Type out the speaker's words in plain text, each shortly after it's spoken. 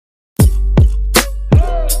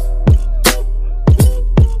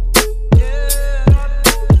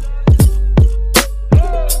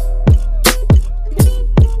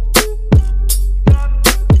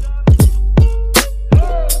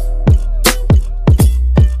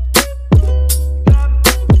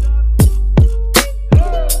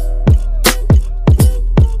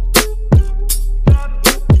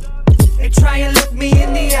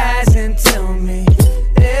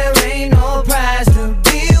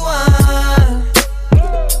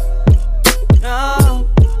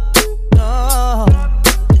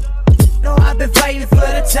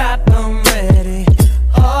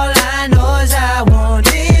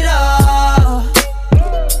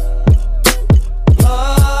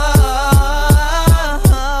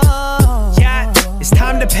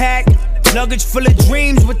luggage full of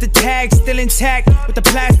dreams with the tag still intact, with the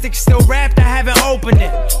plastic still wrapped, I haven't opened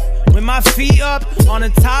it. With my feet up on the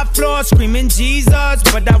top floor, screaming Jesus,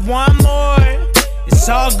 but I want more. It's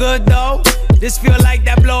all good though. This feel like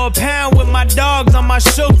that blow a pound with my dogs on my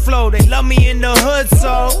shook flow. They love me in the hood,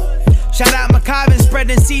 so shout out McCobbin,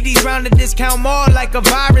 spreading CDs round the discount mall like a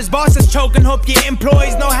virus. Bosses choking, hope your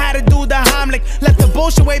employees know how to do the Heimlich. Left the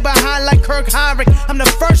bullshit way behind like Kirk Heinrich. I'm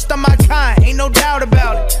the first of my kind, ain't no doubt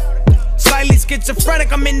about it. Slightly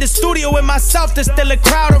schizophrenic, I'm in the studio with myself, there's still a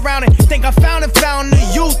crowd around it. Think I found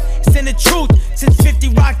the youth, it's in the truth. Since 50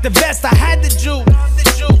 rocked the vest, I had the juke.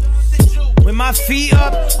 With my feet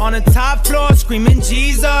up on the top floor, screaming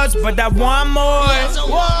Jesus, but I want more.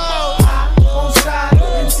 Whoa. I won't stop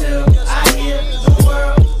until I hear the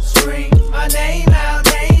world scream my name out,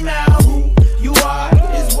 name out. Who you are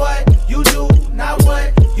is what you do, not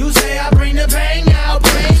what you say. I bring the bang out,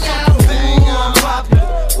 bang out. Ooh, I'm poppin',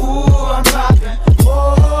 ooh, I'm poppin',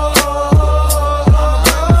 oh.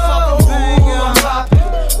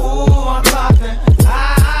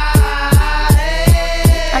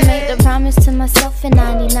 To myself in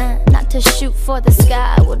 99, not to shoot for the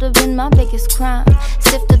sky would've been my biggest crime.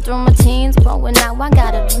 Sifted through my teens, growing out, I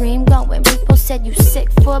got a dream going. People said you sick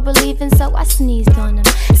for believing, so I sneezed on them.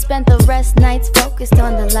 Spent the rest nights focused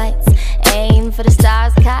on the lights, aim for the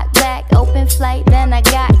stars, cock back, open flight. Then I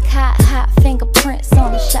got caught, hot fingerprints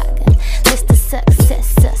on the shotgun. List of success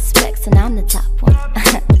suspects, and I'm the top one.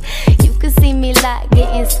 You could see me like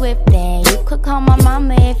getting swift, and you could call my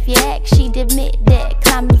mama if you ask. She'd admit that.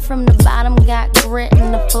 Climbing from the bottom, got grit,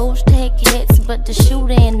 and the fools take hits, but the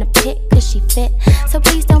shooter in the pit, cause she fit. So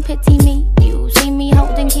please don't pity me, you see me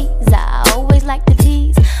holding keys, I always like to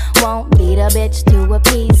tease. Won't beat a bitch to a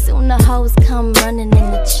piece. Soon the hoes come running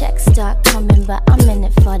and the checks start coming, but I'm in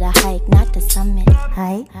it for the hike, not the summit.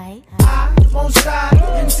 I won't stop